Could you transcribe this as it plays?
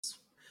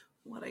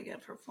what I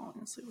get for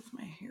falling asleep with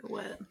my hair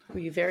wet.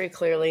 We very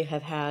clearly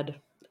have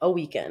had a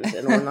weekend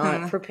and we're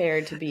not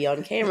prepared to be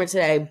on camera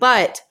today,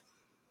 but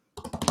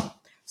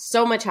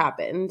so much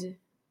happened.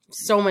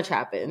 So much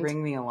happened.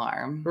 Ring the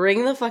alarm.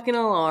 Ring the fucking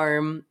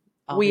alarm.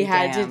 We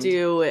had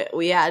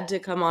to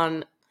come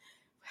on,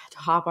 to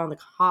hop on the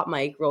hot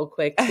mic real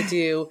quick to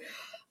do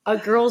a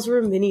Girls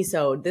Room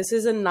Minisode. This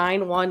is a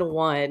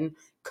 911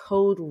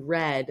 code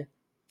red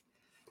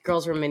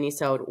Girls Room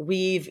Minisode.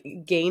 We've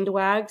gained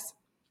wags.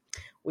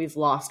 We've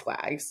lost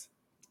wags.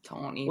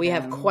 Don't even. We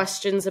have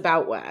questions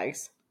about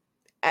wags.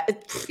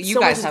 You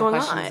guys have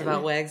questions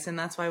about wags, and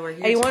that's why we're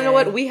here. And you want to know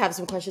what? We have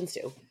some questions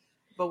too.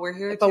 But we're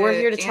here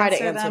to try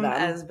to answer them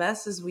as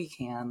best as we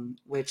can,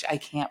 which I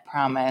can't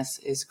promise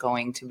is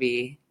going to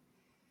be.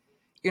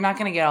 You're not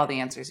going to get all the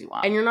answers you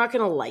want, and you're not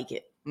going to like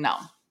it. No,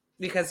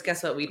 because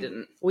guess what? We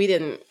didn't,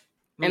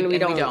 and we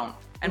don't,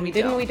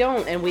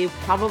 and we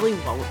probably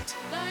won't.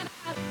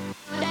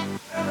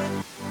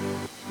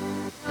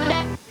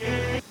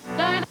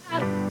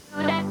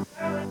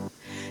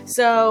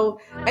 So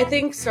I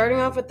think starting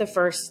off with the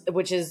first,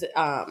 which is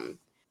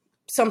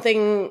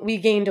something we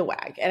gained a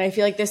wag, and I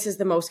feel like this is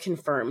the most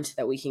confirmed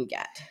that we can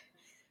get.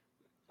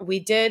 We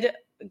did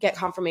get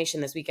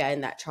confirmation this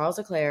weekend that Charles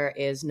Leclerc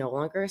is no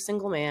longer a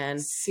single man.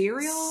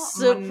 Serial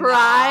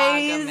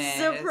surprise!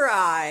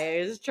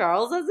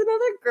 Charles has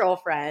another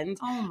girlfriend.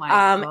 Oh my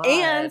god!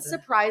 And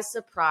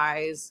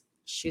surprise,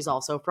 she's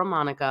also from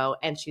Monaco,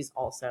 and she's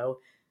also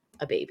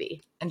a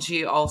baby, and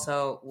she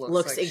also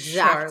looks like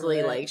exactly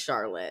Charlotte. like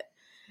Charlotte.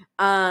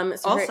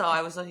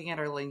 I was looking at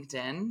her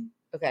LinkedIn.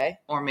 Okay.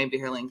 Or maybe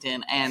her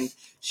LinkedIn. And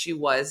she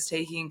was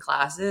taking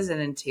classes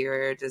in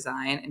interior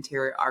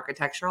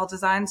architectural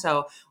design.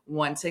 So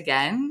once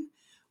again,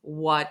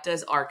 what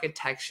does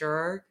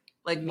architecture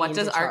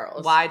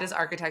why does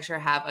architecture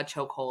have a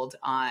chokehold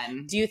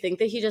on? Do you think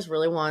that he just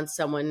really wants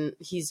someone,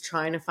 he's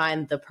trying to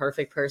find the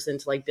perfect person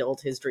to build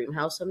his dream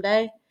house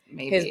someday?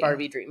 Maybe. His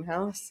Barbie dream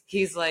house.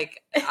 He's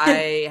like,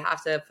 I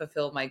have to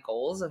fulfill my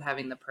goals of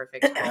having the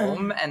perfect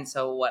home. And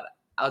so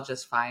I'll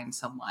just find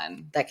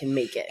someone that can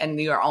make it. And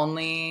your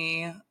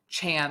only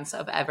chance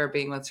of ever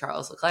being with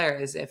Charles Leclerc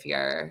is if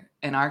you're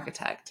an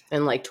architect.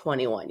 And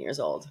 21 years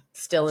old.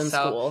 Still in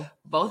school.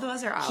 Both of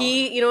us are out.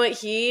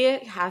 He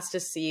has to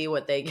see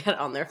what they get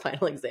on their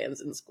final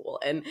exams in school.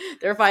 And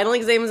their final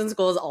exams in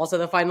school is also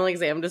the final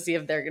exam to see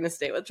if they're going to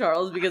stay with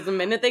Charles. Because the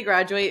minute they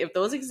graduate, if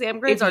those exam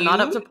grades are not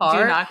up to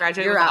par, do not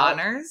graduate with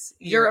honors,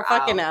 you're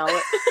fucking out.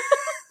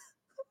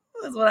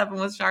 That's what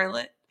happened with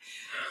Charlotte.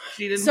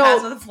 She didn't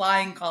pass with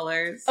flying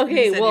colors.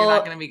 Okay, you're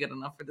not going to be good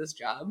enough for this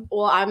job.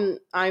 Well,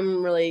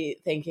 I'm really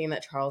thinking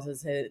that Charles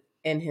is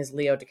in his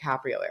Leo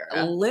DiCaprio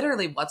era.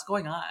 Literally, what's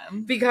going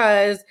on?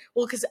 Because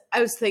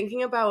I was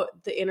thinking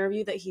about the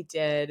interview that he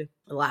did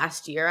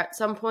last year at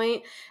some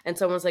point, and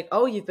someone was like,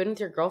 "Oh, you've been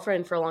with your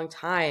girlfriend for a long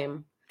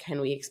time.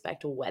 Can we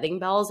expect wedding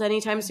bells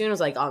anytime soon?" It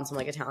was on some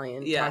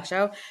Italian talk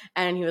show,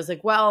 and he was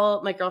like,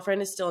 "Well, my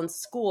girlfriend is still in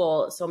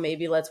school, so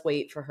maybe let's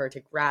wait for her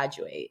to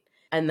graduate,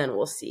 and then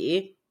we'll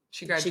see."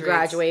 She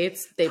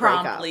graduates. They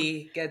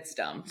promptly break up. Gets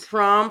dumped.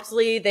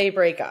 Promptly, they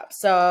break up.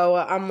 So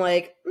I'm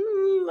like,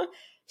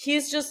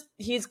 he's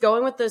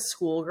going with the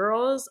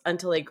schoolgirls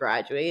until they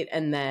graduate,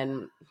 and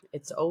then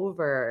it's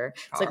over.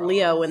 Charles. It's like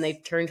Leo when they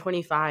turn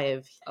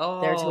 25.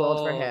 They're too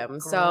old for him.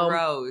 So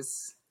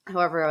gross.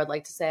 However, I would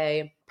like to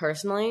say,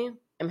 personally,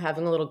 I'm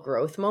having a little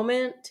growth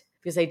moment.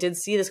 Because I did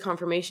see this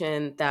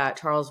confirmation that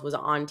Charles was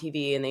on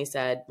TV and they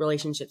said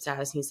relationship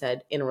status. And he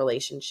said in a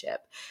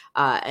relationship.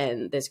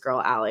 And this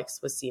girl, Alex,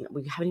 was seen.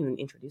 We haven't even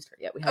introduced her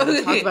yet. We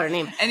haven't talked about her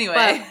name.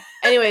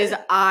 Anyways,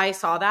 I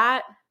saw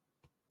that.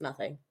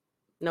 Nothing.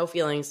 No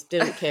feelings.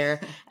 Didn't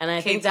care. And I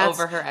think that's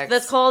over her ex.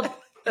 That's called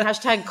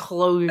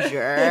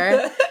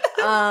 #closure.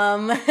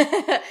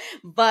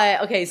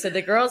 But okay, so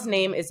the girl's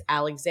name is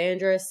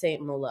Alexandra St.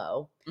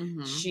 Malo.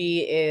 Mm-hmm.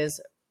 She is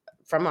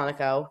from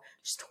Monaco.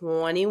 She's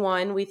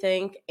 21, we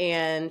think,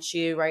 and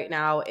she right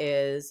now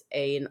is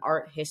an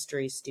art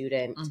history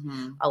student,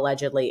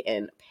 allegedly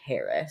in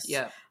Paris.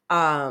 Yeah.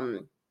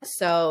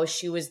 So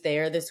she was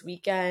there this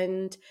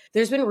weekend.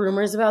 There's been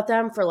rumors about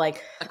them for a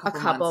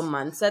couple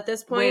months at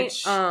this point.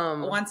 Which,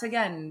 once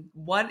again,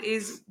 what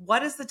is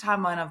the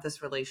timeline of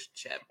this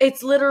relationship?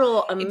 It's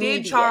literal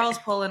immediate. Did Charles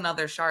pull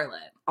another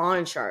Charlotte?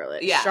 On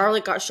Charlotte. Yeah.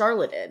 Charlotte got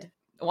Charlotted.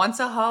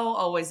 Once a hoe,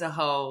 always a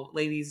hoe.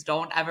 Ladies,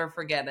 don't ever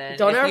forget it.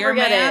 Don't ever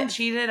forget it. If your man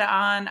cheated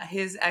on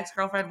his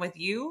ex-girlfriend with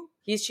you,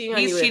 he's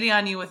cheating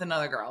on you with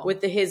another girl.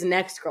 With his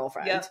next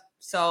girlfriend. Yep.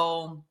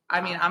 So,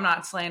 I'm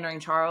not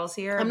slandering Charles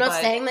here. I'm not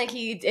saying that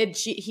he did.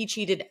 He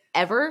cheated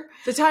ever.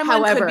 The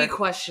timeline could be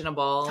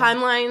questionable.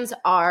 Timelines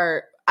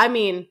are,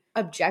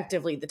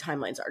 objectively, the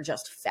timelines are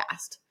just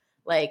fast.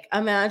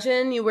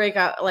 Imagine you break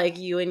up,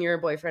 you and your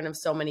boyfriend of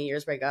so many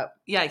years break up.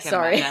 Yeah, I can't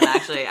imagine,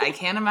 actually. I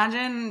can't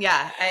imagine.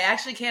 Yeah, I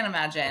actually can't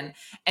imagine.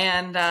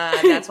 And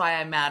that's why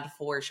I'm mad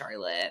for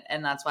Charlotte.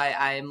 And that's why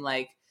I'm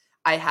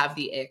I have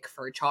the ick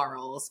for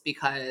Charles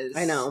because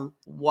I know.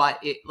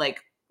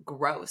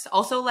 gross.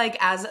 Also, like,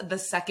 as the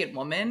second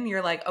woman,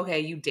 you're like, okay,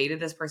 you dated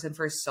this person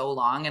for so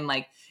long and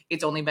like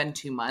it's only been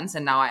 2 months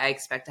and now I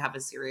expect to have a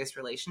serious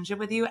relationship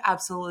with you.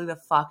 Absolutely the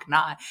fuck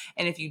not.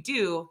 And if you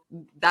do,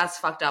 that's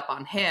fucked up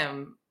on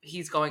him.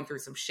 He's going through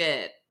some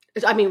shit.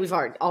 I mean, we've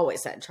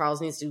always said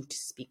Charles needs to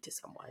speak to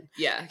someone.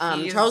 Yeah.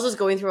 Charles is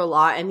going through a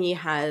lot, and he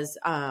has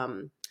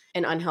an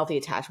unhealthy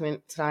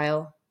attachment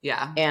style.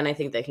 Yeah. And I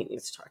think that he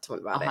needs to talk to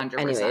someone about 100%. It.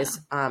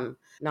 Anyways,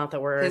 not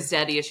that we're... His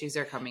daddy issues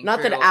are coming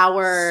not through that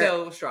our...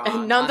 so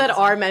strong. Not that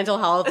our mental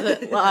health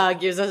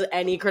gives us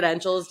any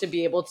credentials to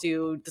be able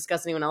to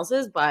discuss anyone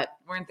else's, but...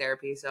 We're in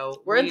therapy,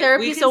 so... We're in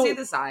therapy, we can see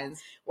the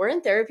signs. We're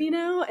in therapy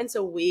now, and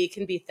so we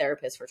can be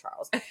therapists for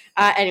Charles.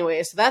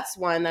 Anyway, so that's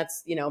one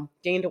that's,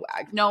 gained a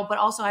wag. No, but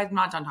also I'm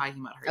not done talking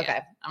about her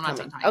yet. I'm not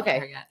done talking about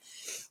her yet.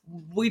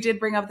 We did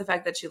bring up the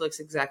fact that she looks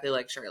exactly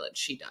like Charlotte.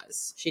 She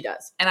does. She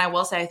does. And I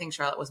will say I think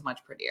Charlotte was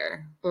much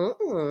prettier.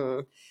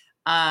 Mm.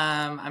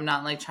 I'm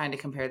not like trying to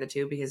compare the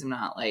two because I'm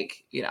not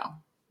like,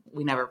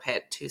 we never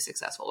pit two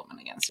successful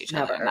women against each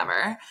other.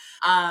 Never.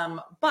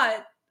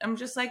 But I'm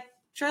just like,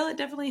 Charlotte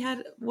definitely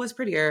was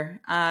prettier.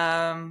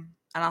 And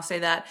I'll say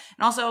that.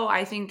 And also,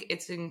 I think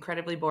it's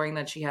incredibly boring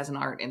that she has an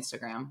art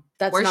Instagram.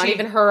 That's not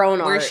even her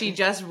own art. Where she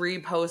just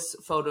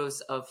reposts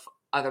photos of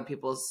other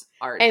people's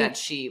art that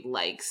she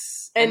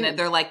likes. And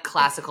they're like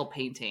classical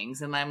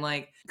paintings. And I'm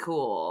like,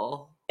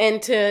 cool.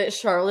 And to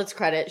Charlotte's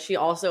credit, she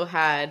also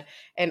had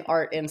an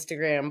art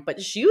Instagram,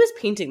 but she was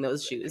painting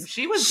those shoes.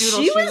 She was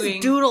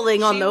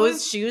doodling on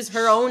those shoes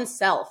her own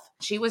self.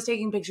 She was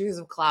taking pictures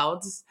of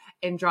clouds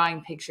and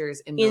drawing pictures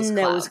in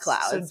those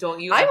clouds. So don't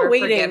you ever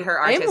forget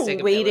her artistic ability.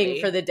 I'm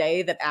waiting for the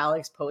day that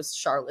Alex posts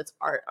Charlotte's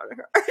art on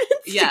her Instagram.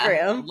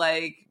 Yeah,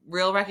 like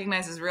real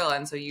recognizes real,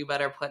 and so you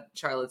better put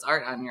Charlotte's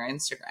art on your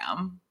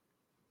Instagram.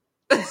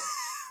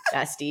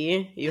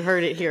 Bestie, you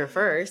heard it here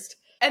first.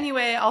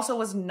 Anyway, also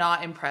was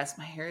not impressed.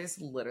 My hair is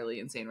literally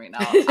insane right now.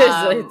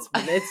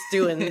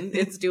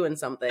 It's doing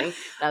something.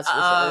 That's for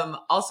sure.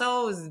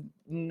 Also was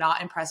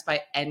not impressed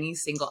by any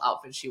single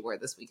outfit she wore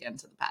this weekend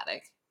to the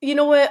paddock. You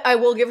know what? I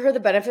will give her the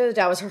benefit of the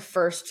doubt. It was her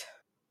first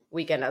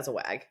weekend as a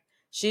wag.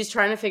 She's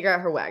trying to figure out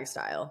her wag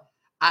style.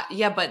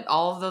 Yeah, but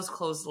all of those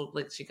clothes look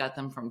like she got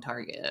them from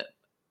Target.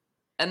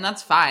 And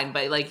that's fine,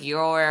 but like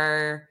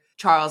you're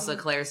Charles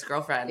Leclerc's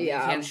girlfriend.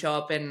 Yeah. You can't show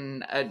up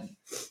in a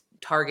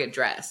Target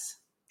dress.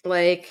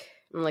 Like,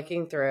 I'm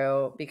looking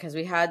through because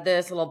we had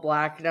this little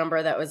black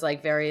number that was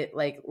like very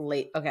like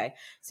late. Okay.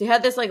 So you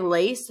had this like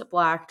lace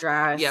black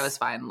dress. Yeah, it was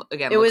fine.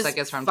 Again, it looks like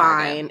it's from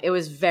Target. It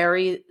was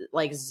very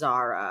like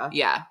Zara.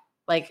 Yeah.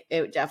 Like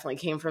it definitely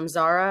came from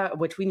Zara,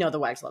 which we know the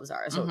wags love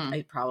Zara. So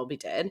it probably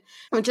did.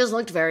 It just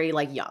looked very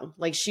like young.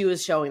 Like she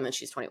was showing that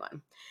she's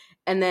 21.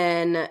 And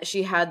then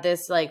she had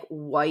this like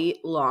white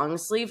long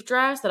sleeve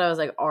dress that I was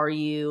like, are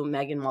you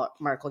Meghan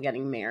Markle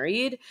getting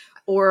married?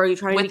 Or are you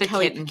trying to be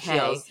Kelly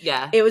Piquet?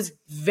 Yeah. It was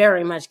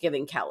very much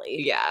giving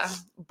Kelly. Yeah.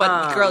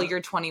 But girl, you're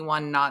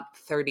 21, not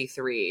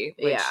 33.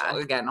 Which,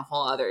 again, a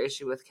whole other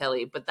issue with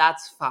Kelly. But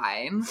that's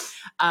fine.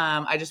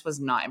 I just was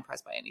not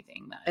impressed by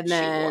anything that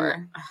she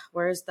wore.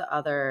 Where's the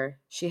other?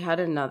 She had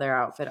another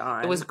outfit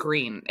on. It was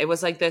green. It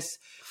was like this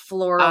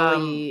floral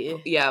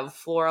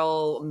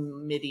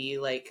midi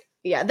like.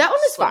 Yeah, that one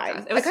was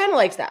fine. I kind of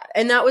liked that.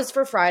 And that was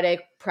for Friday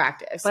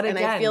practice. But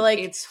again, I feel like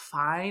it's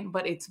fine,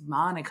 but it's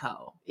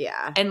Monaco.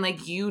 Yeah. And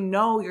like,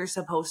 you're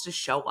supposed to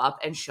show up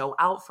and show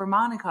out for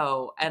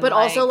Monaco. And but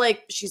also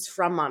like, she's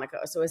from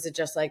Monaco. So is it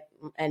just like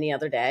any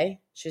other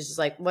day? She's just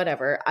like,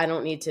 whatever. I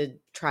don't need to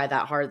try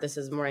that hard. This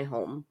is my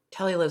home.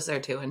 Kelly lives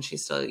there too. And she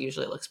still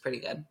usually looks pretty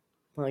good.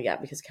 Well, yeah,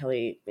 because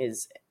Kelly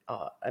is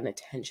an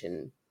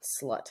attention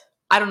slut.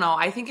 I don't know.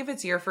 I think if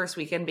it's your first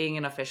weekend being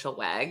an official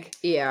wag,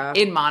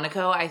 in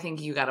Monaco, I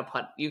think you gotta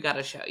put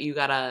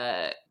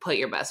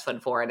your best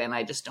foot forward, and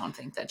I just don't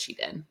think that she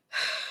did.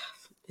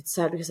 It's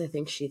sad because I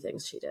think she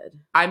thinks she did.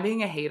 I'm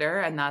being a hater,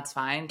 and that's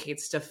fine.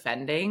 Kate's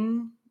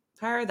defending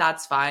her.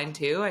 That's fine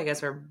too. I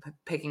guess we're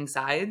picking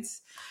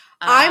sides.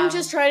 I'm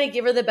just trying to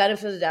give her the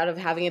benefit of the doubt of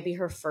having it be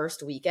her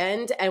first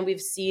weekend. And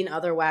we've seen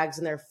other wags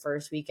in their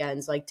first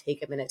weekends like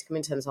take a minute to come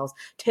into themselves.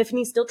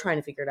 Tiffany's still trying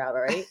to figure it out,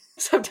 all right?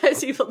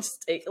 Sometimes people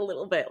just take a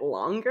little bit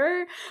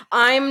longer.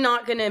 I'm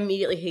not going to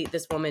immediately hate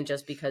this woman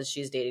just because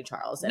she's dating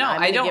Charles. And I'm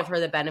going to give her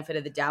the benefit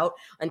of the doubt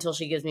until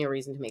she gives me a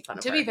reason to make fun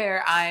of her. To be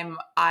fair, I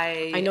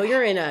know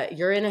you're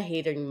in a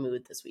hating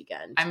mood this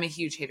weekend. I'm a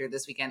huge hater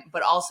this weekend,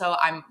 but also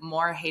I'm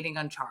more hating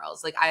on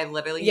Charles. Like I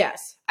literally,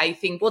 I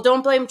think. Well,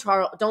 don't blame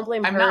Charles. Don't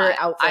blame her.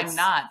 Outfits. I'm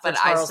not, but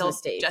I still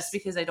mistakes. Just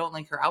because I don't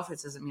like her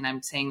outfits doesn't mean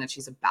I'm saying that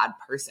she's a bad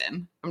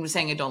person. I'm just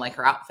saying I don't like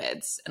her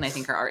outfits and I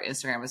think her art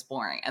Instagram is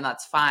boring, and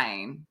that's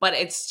fine. But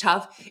it's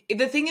tough.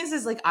 The thing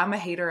is like I'm a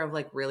hater of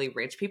like really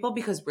rich people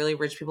because really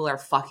rich people are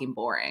fucking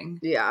boring.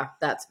 Yeah,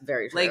 that's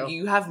very true. Like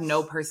you have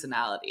no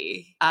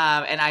personality,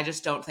 and I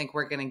just don't think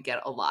we're gonna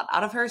get a lot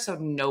out of her. So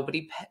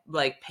nobody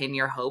pin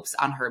your hopes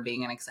on her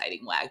being an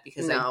exciting wag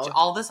because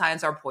all the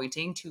signs are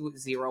pointing to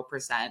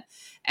 0%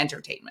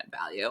 entertainment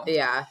value.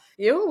 Yeah,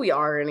 you know we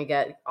are going to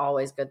get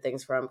always good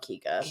things from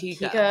Kika.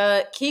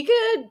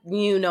 Kika,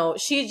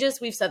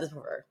 we've said this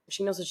before.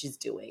 She knows what she's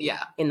doing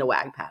in the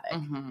wag paddock.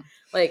 Mm-hmm.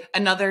 Like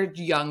another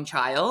young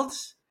child.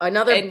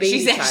 Another and baby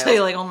she's child. Actually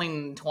like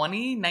only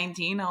 20,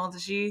 19. How old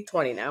is she?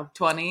 20 now.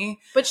 20.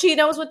 But she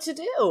knows what to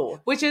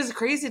do. Which is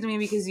crazy to me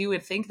because you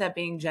would think that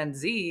being Gen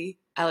Z,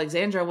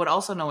 Alexandra would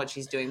also know what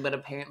she's doing, but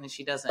apparently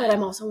she doesn't. But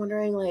I'm also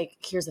wondering, like,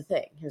 here's the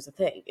thing,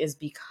 is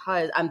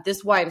because this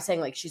is why I'm saying,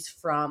 like, she's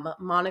from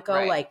Monaco,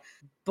 right. like,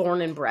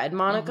 born and bred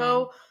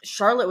Monaco. Mm-hmm.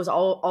 Charlotte was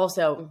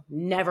also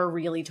never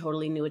really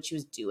totally knew what she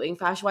was doing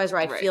fashion-wise, where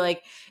I feel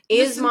like,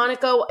 is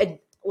Monaco,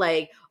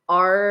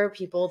 are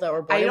people that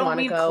were born in Monaco. I don't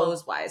mean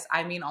clothes-wise.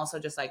 I mean also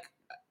just, like,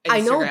 Instagram I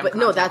know, but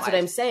no, that's what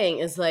I'm saying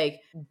is,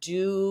 like,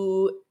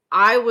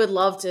 I would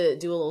love to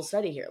do a little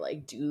study here.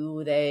 Like,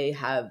 do they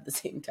have the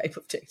same type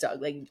of TikTok?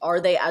 Like,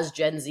 are they as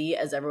Gen Z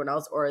as everyone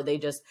else, or are they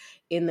just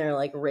in their,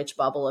 like, rich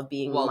bubble of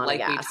being Monegasque?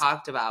 Like we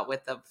talked about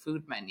with the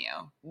food menu.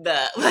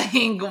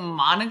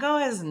 Monaco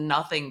has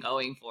nothing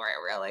going for it,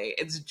 really.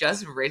 It's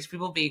just rich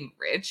people being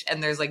rich,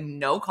 and there's, like,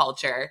 no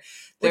culture.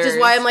 Which is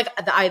why I'm like,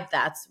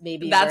 that's where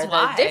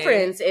the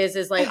difference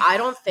is, like, I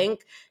don't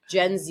think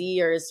Gen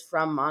Zers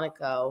from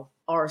Monaco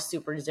are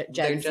super Gen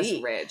They're Z.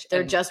 Just rich.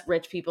 They're just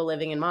rich people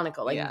living in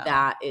Monaco. Like,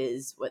 that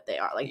is what they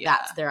are. Like,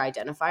 that's their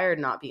identifier,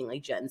 not being,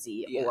 like, Gen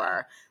Z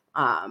or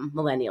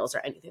millennials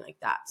or anything like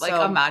that. Like,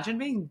 so, imagine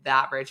being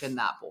that rich and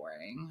that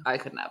boring. I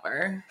could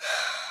never.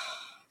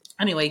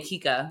 Anyway,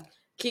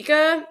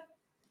 Kika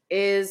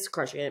is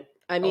crushing it.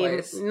 I mean,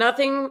 always.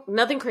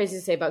 Nothing crazy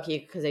to say about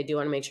Kika because I do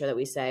want to make sure that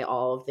we say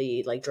all of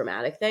the, like,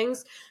 dramatic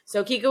things.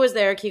 So Kika was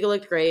there. Kika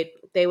looked great.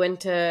 They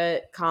went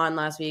to Cannes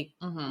last week.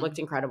 Mm-hmm. Looked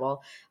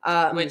incredible.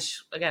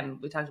 Which, again,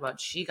 we talked about.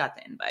 She got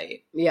the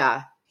invite.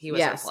 Yeah. He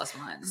was her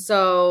 +1.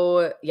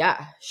 So,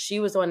 yeah, she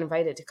was the one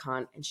invited to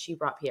Cannes, and she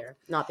brought Pierre,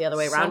 not the other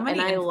way around. So many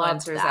and I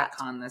loved influencers that. at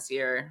Cannes this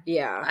year.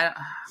 Yeah.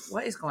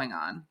 What is going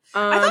on?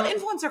 I thought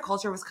influencer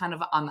culture was kind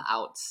of on the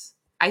outs.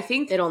 I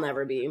think it'll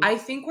never be. I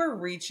think we're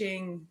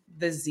reaching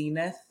the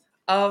zenith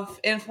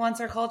of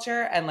influencer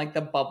culture, and, like,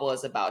 the bubble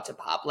is about to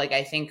pop. Like,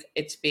 I think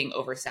it's being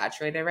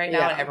oversaturated right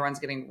now, and everyone's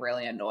getting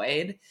really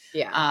annoyed.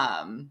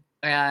 Yeah.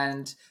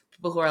 And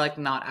people who are, like,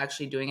 not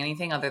actually doing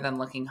anything other than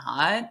looking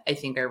hot, I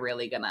think are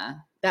really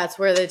gonna. That's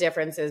where the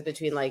difference is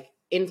between, like,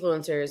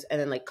 influencers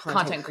and then, like,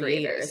 content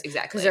creators.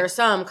 Exactly. Because there are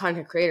some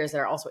content creators that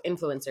are also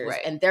influencers,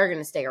 right, and they're going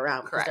to stay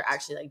around because they're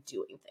actually, like,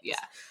 doing things. Yeah.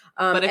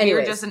 But if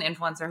you're just an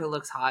influencer who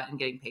looks hot and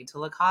getting paid to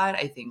look hot,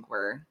 I think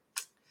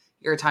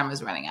your time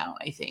is running out,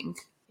 I think.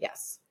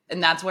 Yes.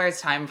 And that's where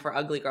it's time for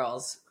ugly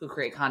girls who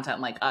create content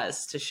like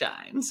us to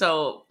shine.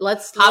 So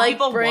let's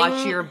people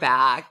watch your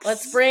backs.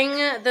 Let's bring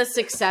the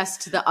success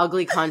to the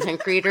ugly content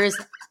creators,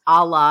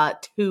 a la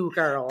two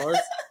girls.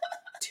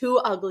 Two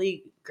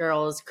ugly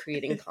girls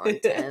creating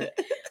content.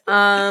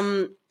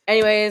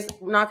 Anyways,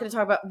 we're not going to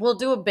talk about. We'll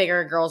do a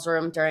bigger girls'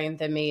 room during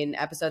the main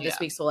episode this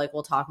week. So, like,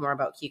 we'll talk more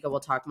about Kika. We'll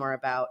talk more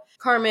about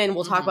Carmen.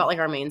 We'll talk about, like,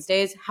 our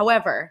mainstays.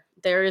 However,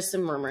 there is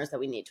some rumors that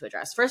we need to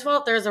address. First of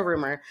all, there's a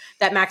rumor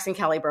that Max and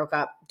Kelly broke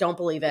up. Don't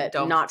believe it.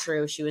 Not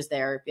true. She was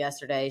there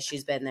yesterday.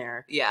 She's been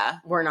there. Yeah.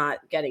 We're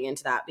not getting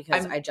into that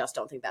because I just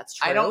don't think that's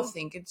true. I don't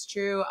think it's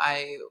true.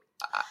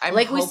 I'm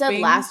like we said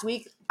last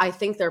week, I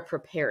think they're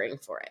preparing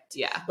for it.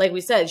 Yeah. Like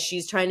we said,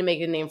 she's trying to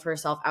make a name for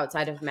herself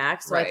outside of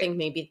Max. So I think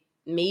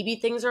maybe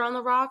things are on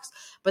the rocks,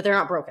 but they're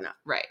not broken up.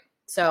 Right.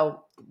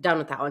 So done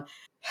with that one.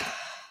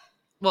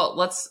 Well,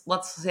 let's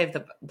save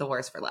the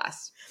worst for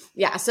last.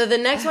 Yeah. So the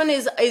next one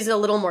is a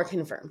little more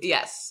confirmed.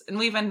 Yes, and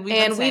we've been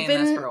saying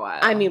this for a while.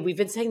 I mean, we've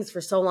been saying this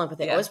for so long, but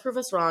they always prove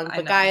us wrong.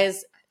 But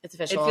guys, it's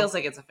official. It feels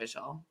like it's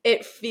official.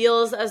 It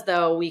feels as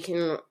though we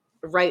can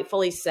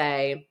rightfully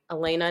say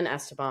Elena and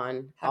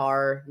Esteban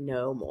are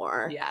no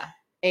more. Yeah.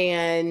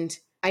 And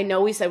I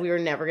know we said we were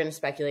never going to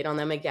speculate on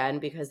them again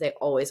because they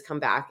always come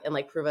back and,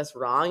 like, prove us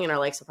wrong and are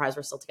like, surprised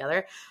we're still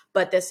together.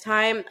 But this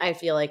time I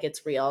feel like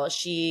it's real.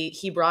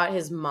 He brought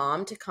his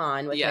mom to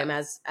Cannes with him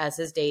as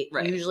his date.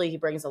 Right. Usually he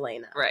brings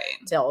Elena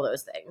to all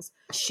those things.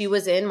 She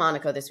was in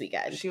Monaco this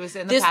weekend. She was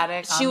in the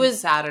paddock on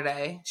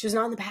Saturday. She was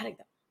not in the paddock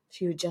though.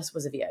 She just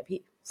was a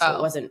VIP.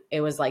 So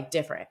it was like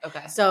different.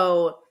 Okay.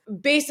 So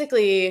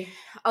basically,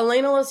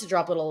 Elena loves to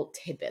drop little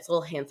tidbits,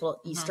 little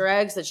handful, Easter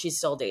eggs that she's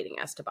still dating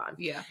Esteban.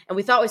 Yeah. And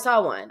we thought we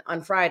saw one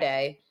on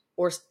Friday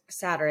or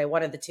Saturday,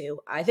 one of the two.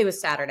 I think it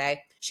was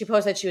Saturday. She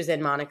posted she was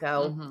in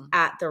Monaco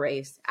at the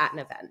race at an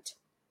event.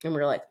 And we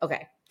were like,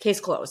 okay, case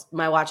closed.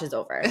 My watch is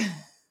over.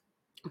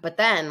 But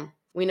then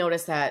we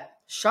noticed that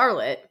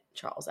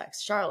Charles'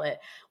 ex, Charlotte,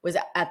 was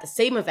at the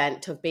same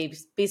event, took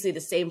basically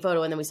the same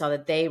photo, and then we saw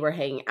that they were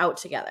hanging out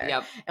together.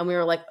 Yep. And we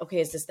were like,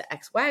 okay, is this the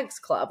ex-Wags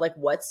Club? Like,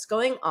 what's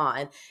going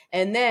on?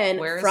 And then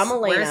from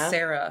Elena. Where's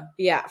Sarah?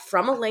 Yeah,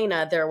 from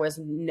Elena, there was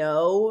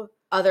no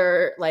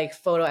other, like,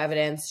 photo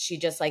evidence. She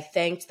just, like,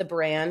 thanked the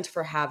brand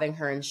for having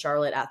her and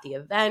Charlotte at the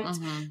event.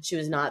 She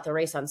was not at the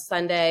race on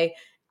Sunday.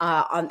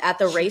 at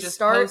the race just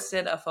start.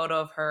 Posted a photo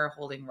of her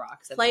holding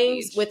rocks at playing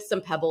the beach. with some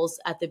pebbles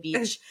at the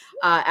beach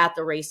at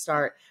the race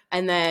start.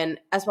 And then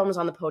Esteban was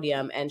on the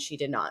podium and she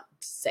did not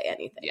say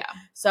anything. Yeah.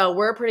 So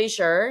we're pretty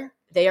sure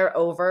they are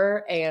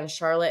over, and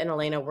Charlotte and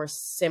Elena were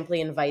simply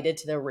invited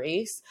to the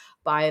race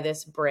by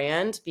this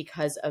brand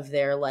because of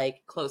their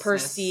like Closeness.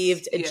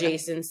 Perceived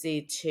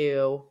adjacency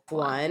to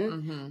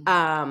one.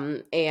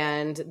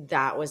 And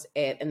that was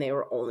it. And they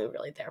were only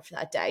really there for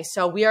that day.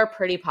 So we are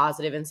pretty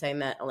positive in saying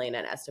that Elena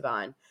and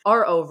Esteban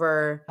are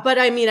over. But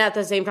I mean, at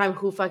the same time,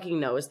 who fucking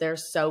knows? They're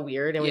so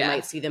weird, and we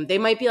might see them. They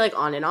might be like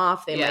on and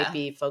off. They might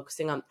be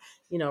focusing on,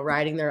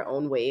 riding their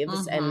own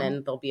waves, and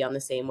then they'll be on the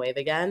same wave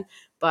again.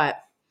 But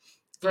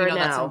for now,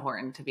 that's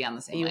important to be on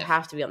the same wave. You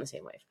have to be on the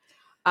same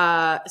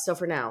wave. So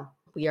for now,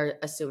 we are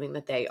assuming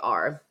that they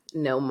are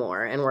no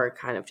more, and we're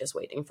kind of just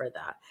waiting for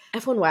that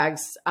F1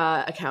 Wags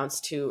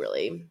accounts to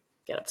really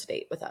get up to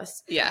date with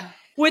us. Yeah.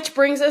 Which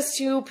brings us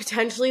to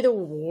potentially the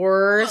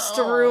worst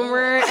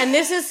rumor. And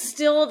this is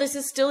still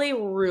a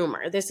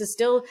rumor. This is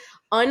still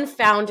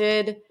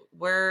unfounded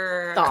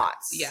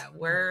thoughts. Yeah,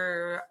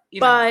 we're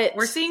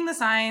seeing the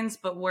signs,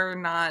 but we're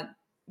not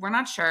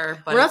sure.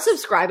 But we're not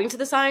subscribing to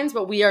the signs,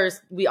 but we are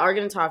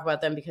going to talk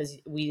about them because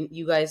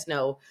you guys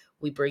know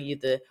we bring you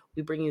the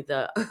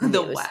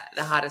news.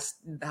 the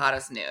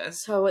hottest news.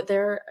 So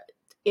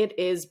it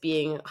is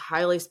being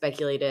highly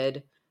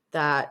speculated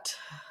that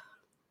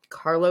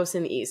Carlos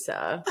and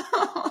Isa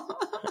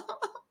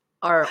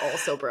are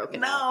also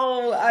broken.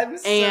 No, I'm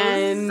so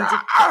and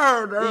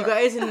sad. You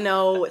guys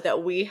know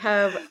that we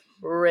have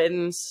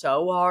ridden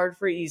so hard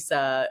for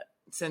Isa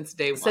since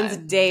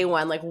day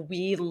one. Like,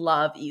 we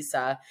love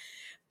Isa,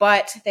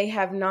 but they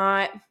have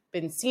not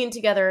been seen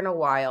together in a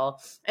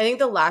while. I think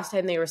the last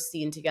time they were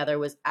seen together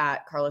was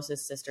at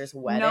Carlos's sister's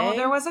wedding. No,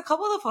 there was a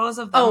couple of photos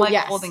of them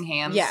holding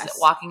hands,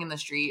 walking in the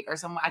street or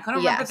something. I couldn't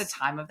remember the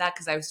time of that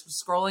because I was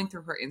scrolling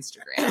through her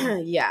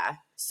Instagram. Yeah.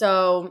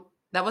 So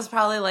that was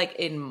probably like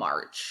in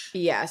March.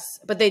 Yes.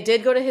 But they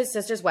did go to his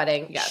sister's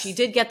wedding. Yes. She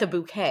did get the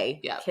bouquet.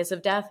 Yeah. Kiss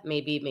of death.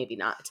 Maybe, maybe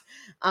not.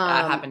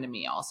 That happened to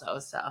me also.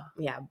 So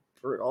yeah,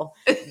 brutal.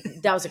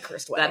 That was a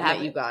cursed wedding that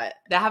you got.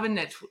 That happened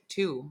to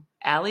two,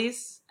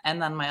 Allie's and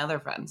then my other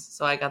friends.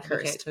 So I got the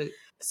bouquet too.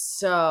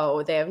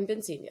 So they haven't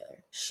been seen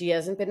together. She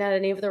hasn't been at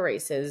any of the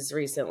races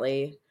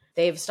recently.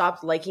 They've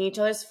stopped liking each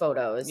other's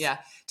photos. Yeah.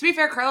 To be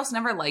fair, Carlos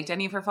never liked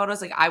any of her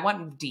photos. Like, I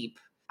went deep.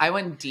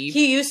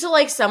 He used to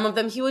like some of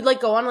them. He would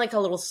like go on like a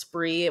little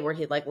spree where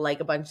he'd like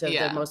a bunch of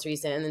the most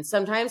recent. And then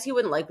sometimes he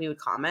wouldn't like, we would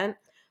comment.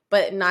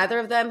 But neither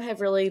of them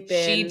have really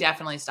been. She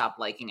definitely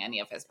stopped liking any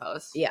of his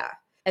posts. Yeah.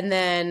 And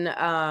then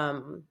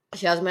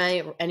she hasn't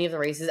been at any of the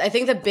races. I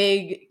think the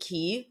big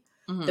key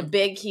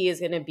is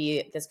going to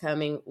be this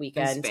coming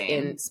weekend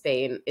in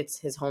Spain. It's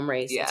his home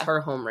race. Yeah. It's her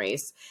home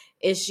race.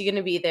 Is she going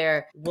to be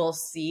there? We'll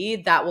see.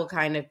 That will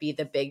kind of be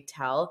the big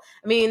tell.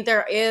 I mean,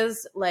 there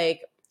is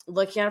like,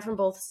 looking at it from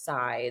both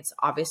sides,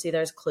 obviously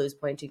there's clues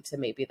pointing to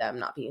maybe them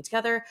not being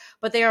together,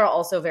 but they are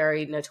also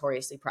very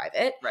notoriously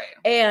private. Right.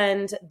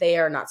 And they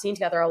are not seen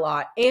together a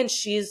lot. And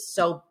she's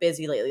so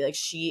busy lately. Like,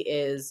 she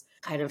is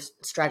kind of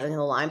straddling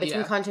the line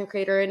between content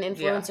creator and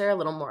influencer, a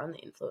little more on the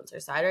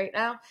influencer side right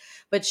now.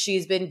 But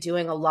she's been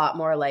doing a lot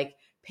more like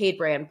paid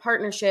brand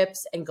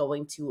partnerships and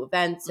going to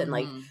events, and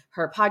like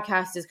her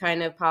podcast is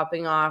kind of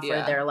popping off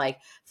where they're like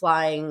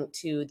flying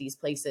to these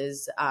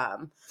places.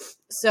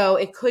 So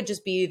it could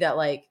just be that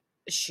like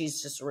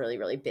she's just really,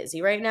 really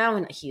busy right now,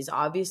 and he's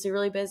obviously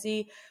really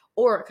busy.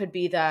 Or it could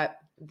be that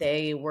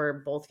they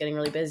were both getting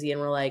really busy and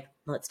we're like,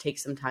 let's take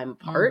some time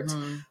apart.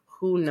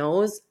 Who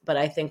knows? But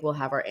I think we'll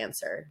have our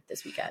answer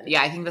this weekend.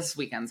 Yeah, I think this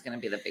weekend's going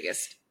to be the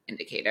biggest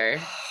indicator.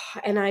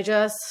 And I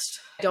just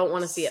don't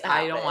want to see it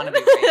happen. I don't want to be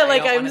right.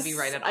 Like, I don't want to be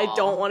right at all. I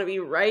don't want to be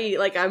right.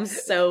 Like, I'm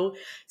so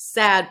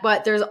sad.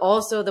 But there's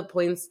also the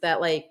points that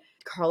like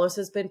Carlos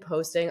has been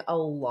posting a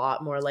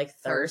lot more like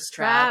thirst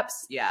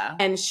traps. Yeah.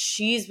 And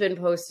she's been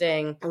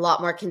posting a lot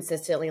more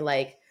consistently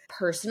like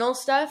personal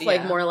stuff,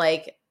 like more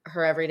like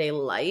her everyday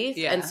life.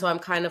 Yeah. And so I'm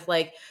kind of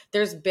like,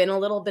 there's been a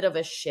little bit of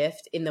a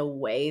shift in the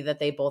way that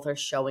they both are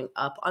showing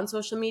up on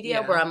social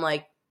media where I'm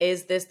like,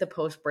 is this the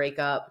post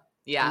breakup?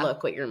 Yeah.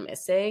 Look what you're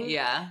missing.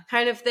 Yeah.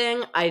 Kind of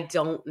thing. I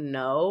don't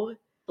know.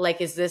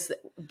 Like, is this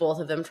both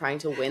of them trying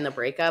to win the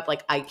breakup?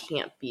 Like, I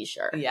can't be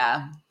sure.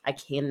 Yeah. I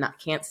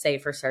can't say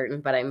for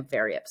certain, but I'm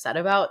very upset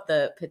about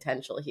the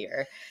potential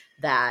here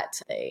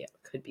that they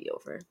could be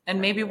over.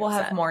 And maybe we'll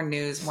have more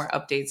news, more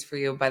updates for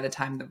you by the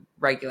time the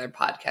regular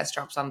podcast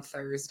drops on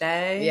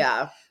Thursday.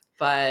 Yeah.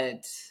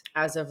 But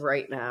as of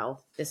right now,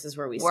 this is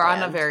where we're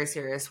on a very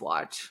serious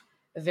watch.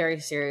 A very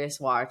serious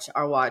watch.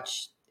 Our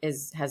watch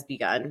has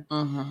begun.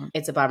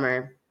 It's a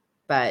bummer,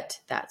 but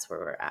that's where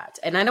we're at.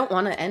 And I don't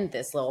want to end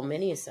this little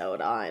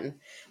mini-sode on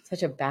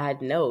such a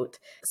bad note.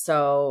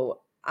 So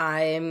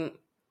I'm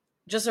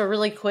just a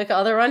really quick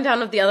other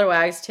rundown of the other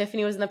wags.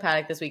 Tiffany was in the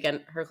paddock this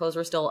weekend. Her clothes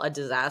were still a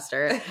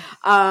disaster.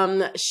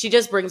 She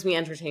just brings me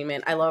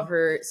entertainment. I love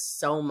her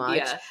so much.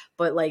 Yeah.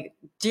 But like,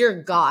 dear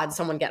God,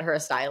 someone get her a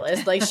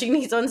stylist. Like, she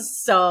needs one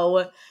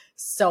so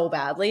so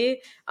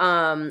badly.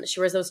 She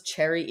wears those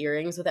cherry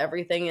earrings with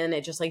everything and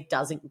it just like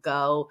doesn't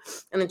go.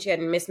 And then she had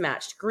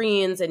mismatched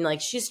greens and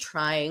like she's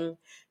trying,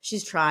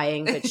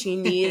 but she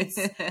needs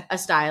a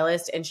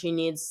stylist and she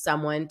needs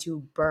someone to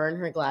burn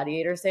her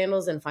gladiator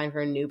sandals and find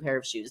her a new pair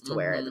of shoes to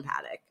wear in the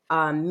paddock.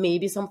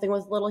 Maybe something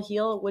with a little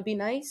heel would be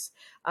nice.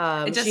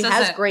 She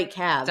has great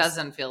calves.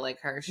 Doesn't feel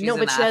like her. She's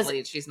an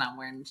athlete. She's not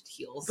wearing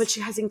heels. But she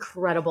has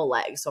incredible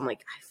legs. So I'm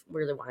like, I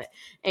really want it.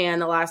 And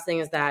the last thing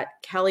is that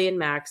Kelly and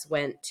Max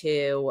went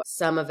to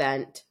some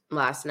event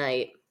last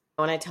night.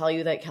 When I tell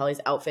you that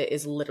Kelly's outfit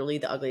is literally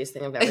the ugliest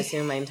thing I've ever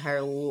seen in my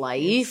entire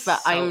life, so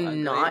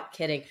I'm not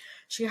kidding.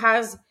 She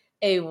has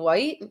a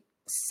white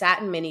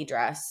satin mini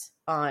dress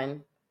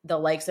on, the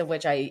likes of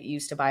which I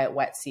used to buy at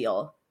Wet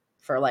Seal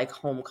for like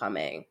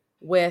homecoming,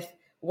 with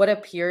what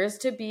appears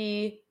to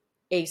be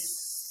a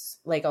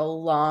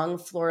long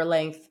floor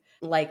length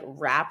like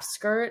wrap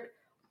skirt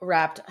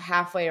wrapped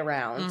halfway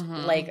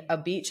around, like a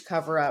beach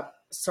cover up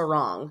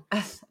sarong,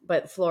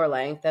 but floor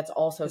length. That's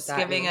also it's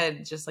satin.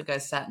 Giving just like a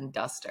satin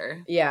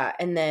duster. Yeah,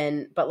 and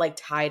then but like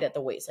tied at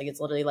the waist, like it's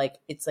literally like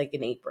it's like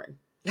an apron,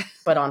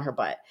 but on her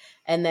butt,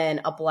 and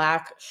then a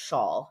black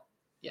shawl.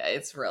 Yeah,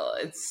 it's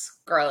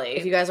girly.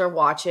 If you guys are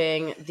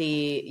watching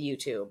the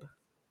YouTube,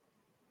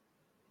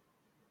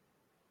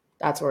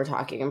 that's what we're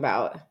talking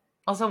about.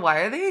 Also, why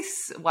are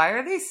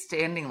they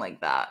standing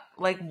like that?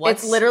 Like,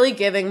 what's... It's literally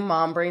giving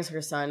mom brings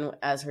her son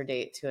as her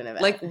date to an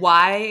event. Like,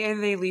 why are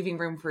they leaving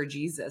room for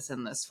Jesus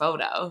in this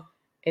photo?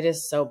 It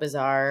is so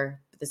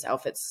bizarre. This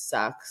outfit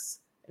sucks.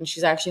 And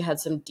she's actually had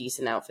some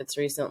decent outfits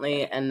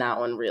recently, and that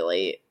one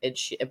really,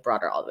 it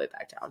brought her all the way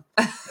back down.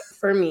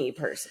 For me,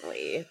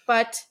 personally.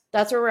 But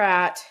that's where we're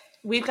at.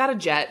 We've got a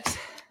jet.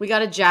 We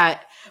got a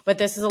jet. But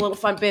this is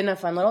been a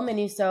fun little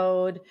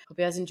mini-sode. Hope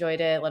you guys enjoyed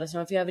it. Let us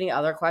know if you have any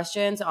other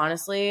questions.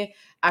 Honestly,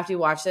 after you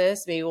watch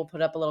this, maybe we'll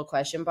put up a little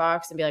question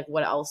box and be like,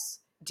 what else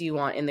do you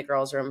want in the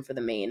girls' room for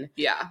the main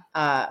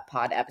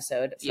pod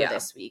episode for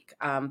this week?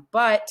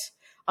 But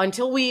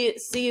until we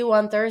see you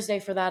on Thursday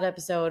for that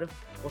episode,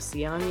 we'll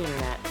see you on the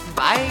internet.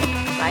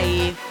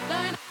 Bye.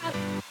 Bye.